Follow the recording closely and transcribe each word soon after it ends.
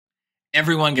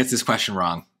Everyone gets this question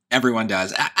wrong. Everyone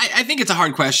does. I think it's a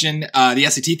hard question. The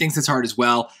SAT thinks it's hard as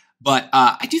well, but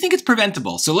I do think it's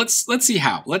preventable. So let's see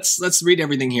how. Let's read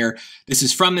everything here. This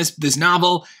is from this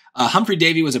novel. Humphrey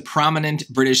Davy was a prominent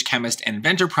British chemist and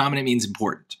inventor. Prominent means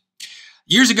important.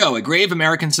 Years ago, a grave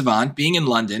American savant, being in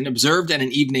London, observed at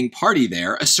an evening party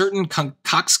there a certain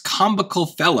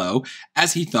coxcombical fellow,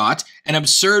 as he thought, an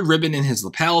absurd ribbon in his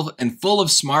lapel and full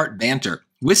of smart banter,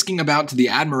 whisking about to the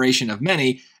admiration of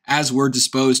many, as were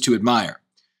disposed to admire.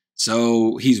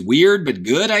 So he's weird but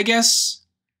good, I guess?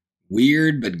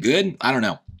 Weird but good? I don't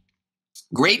know.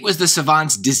 Great was the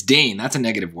savant's disdain, that's a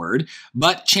negative word,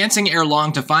 but chancing ere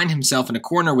long to find himself in a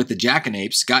corner with the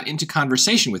jackanapes, got into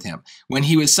conversation with him, when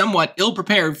he was somewhat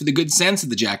ill-prepared for the good sense of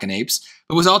the jackanapes,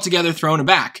 but was altogether thrown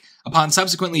aback, upon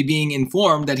subsequently being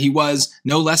informed that he was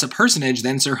no less a personage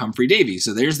than Sir Humphrey Davy.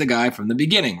 So there's the guy from the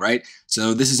beginning, right?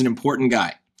 So this is an important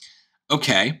guy.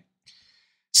 Okay.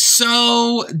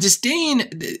 So disdain,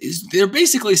 they're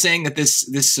basically saying that this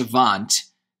savant,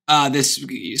 this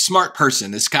smart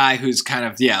person, this guy who's kind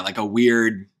of, like a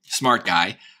weird smart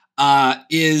guy,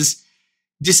 is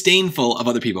disdainful of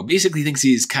other people. Basically thinks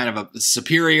he's kind of a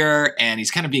superior and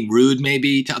he's kind of being rude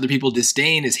maybe to other people.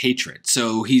 Disdain is hatred.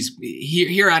 So he's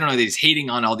here. I don't know that he's hating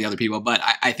on all the other people, but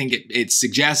I think it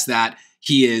suggests that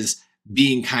he is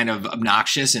being kind of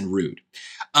obnoxious and rude.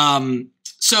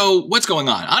 So what's going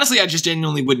on? Honestly, I just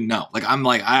genuinely wouldn't know.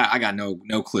 I got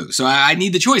no clue. So I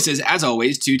need the choices, as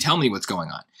always, to tell me what's going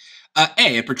on. A,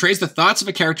 it portrays the thoughts of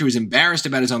a character who is embarrassed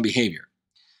about his own behavior.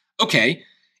 Okay,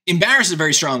 embarrassed is a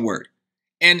very strong word.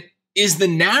 And is the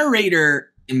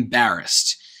narrator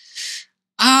embarrassed?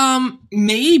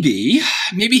 Maybe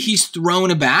he's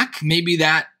thrown aback. Maybe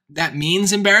that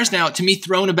means embarrassed. Now, to me,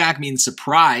 thrown aback means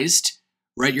surprised,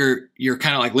 right? You're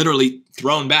kind of like literally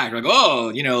thrown back. Like,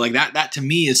 oh, like that to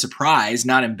me is surprise,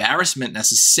 not embarrassment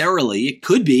necessarily. It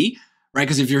could be. Right?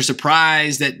 Because if you're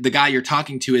surprised that the guy you're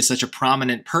talking to is such a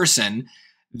prominent person,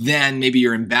 then maybe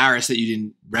you're embarrassed that you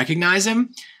didn't recognize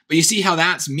him. But you see how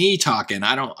that's me talking.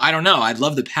 I don't know. I'd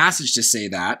love the passage to say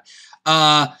that.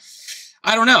 I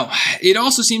don't know. It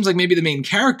also seems like maybe the main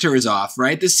character is off,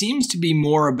 right? This seems to be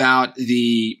more about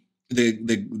the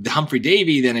Humphrey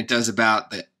Davy than it does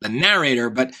about the narrator,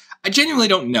 but I genuinely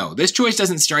don't know. This choice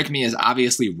doesn't strike me as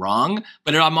obviously wrong,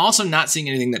 but I'm also not seeing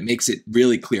anything that makes it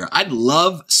really clear. I'd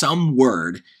love some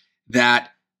word that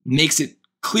makes it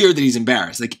clear that he's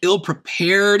embarrassed. Like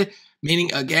ill-prepared,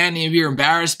 meaning, again, if you're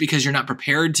embarrassed because you're not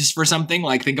prepared for something,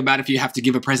 like think about if you have to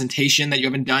give a presentation that you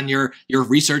haven't done your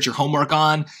research or homework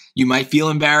on, you might feel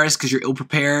embarrassed because you're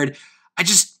ill-prepared.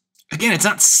 Again, it's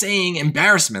not saying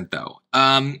embarrassment, though.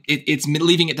 It's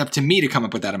leaving it up to me to come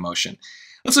up with that emotion.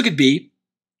 Let's look at B.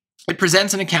 It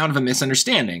presents an account of a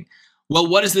misunderstanding. Well,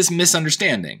 what is this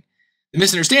misunderstanding? The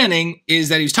misunderstanding is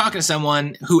that he was talking to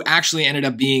someone who actually ended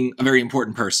up being a very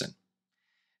important person.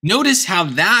 Notice how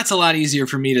that's a lot easier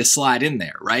for me to slide in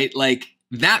there, right? Like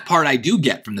that part I do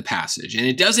get from the passage. And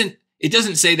it doesn't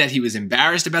say that he was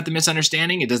embarrassed about the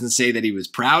misunderstanding. It doesn't say that he was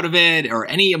proud of it or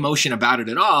any emotion about it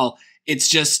at all. It's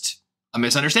just a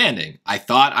misunderstanding. I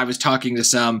thought I was talking to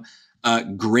some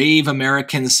grave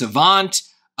American savant,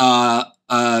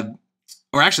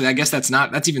 or actually, I guess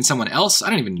that's even someone else. I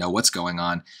don't even know what's going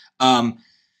on.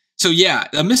 So yeah,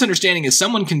 a misunderstanding is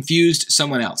someone confused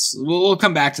someone else. We'll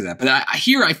come back to that. But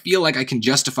here I feel like I can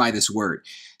justify this word.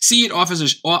 See, it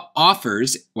offers,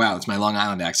 wow, it's my Long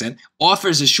Island accent,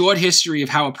 offers a short history of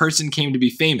how a person came to be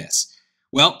famous.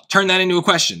 Well, turn that into a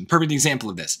question. Perfect example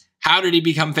of this. How did he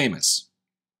become famous?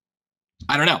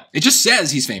 I don't know. It just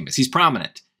says he's famous. He's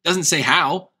prominent. Doesn't say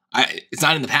how. It's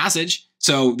not in the passage.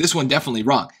 So this one definitely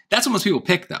wrong. That's what most people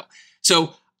pick, though.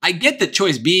 So I get that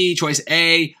choice B, choice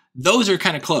A, those are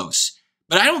kind of close.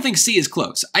 But I don't think C is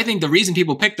close. I think the reason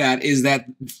people pick that is that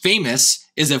famous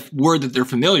is a word that they're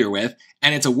familiar with,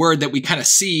 and it's a word that we kind of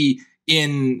see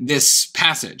in this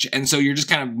passage. And so you're just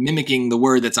kind of mimicking the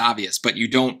word that's obvious, but you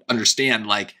don't understand,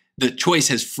 like, the choice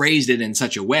has phrased it in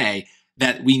such a way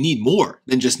that we need more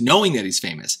than just knowing that he's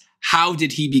famous. How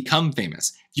did he become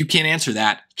famous? If you can't answer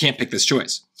that, you can't pick this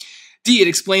choice. D, it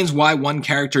explains why one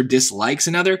character dislikes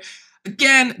another.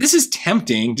 Again, this is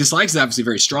tempting. Dislikes is obviously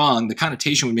very strong. The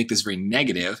connotation would make this very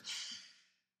negative.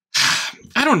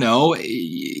 I don't know.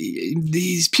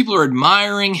 These people are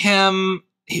admiring him.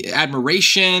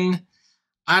 Admiration.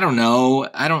 I don't know.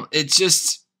 It's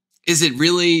just, is it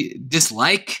really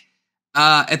dislike?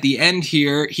 At the end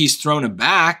here, he's thrown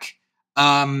aback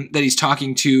that he's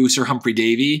talking to Sir Humphrey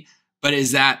Davy. But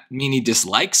does that mean he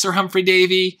dislikes Sir Humphrey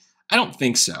Davy? I don't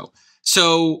think so.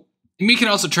 So we can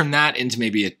also turn that into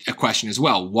maybe a question as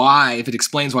well. Why, if it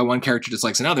explains why one character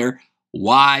dislikes another,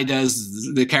 why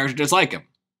does the character dislike him?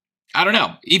 I don't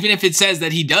know. Even if it says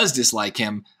that he does dislike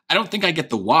him, I don't think I get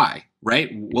the why, right?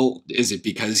 Well, is it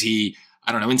because he,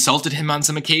 I don't know, insulted him on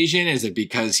some occasion? Is it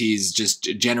because he's just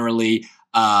generally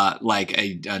like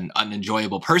an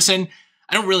unenjoyable person?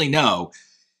 I don't really know.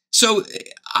 So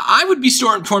I would be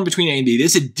torn between A and B.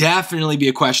 This would definitely be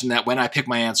a question that when I pick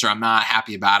my answer, I'm not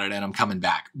happy about it and I'm coming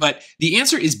back. But the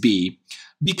answer is B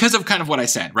because of kind of what I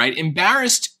said, right?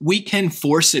 Embarrassed, we can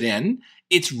force it in.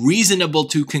 It's reasonable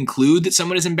to conclude that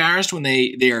someone is embarrassed when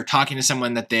they are talking to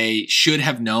someone that they should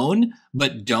have known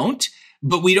but don't.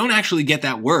 But we don't actually get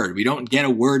that word. We don't get a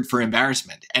word for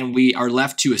embarrassment, and we are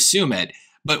left to assume it.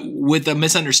 But with a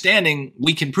misunderstanding,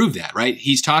 we can prove that, right?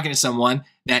 He's talking to someone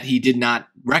that he did not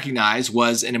recognize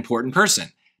was an important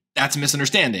person. That's a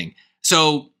misunderstanding.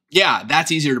 So yeah,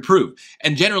 that's easier to prove.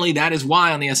 And generally, that is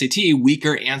why on the SAT,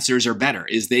 weaker answers are better,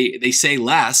 is they say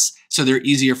less, so they're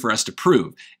easier for us to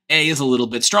prove. A is a little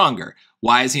bit stronger.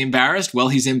 Why is he embarrassed? Well,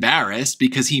 he's embarrassed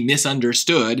because he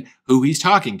misunderstood who he's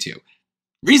talking to.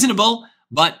 Reasonable,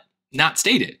 but not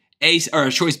stated.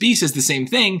 Choice B says the same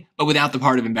thing, but without the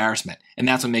part of embarrassment. And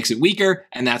that's what makes it weaker,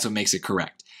 and that's what makes it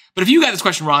correct. But if you got this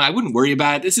question wrong, I wouldn't worry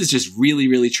about it. This is just really,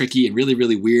 really tricky and really,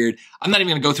 really weird. I'm not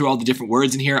even going to go through all the different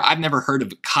words in here. I've never heard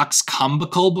of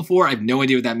coxcombical before. I have no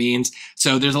idea what that means.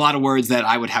 So there's a lot of words that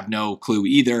I would have no clue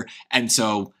either. And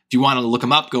so if you want to look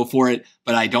them up, go for it.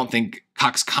 But I don't think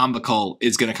coxcombical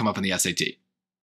is going to come up in the SAT.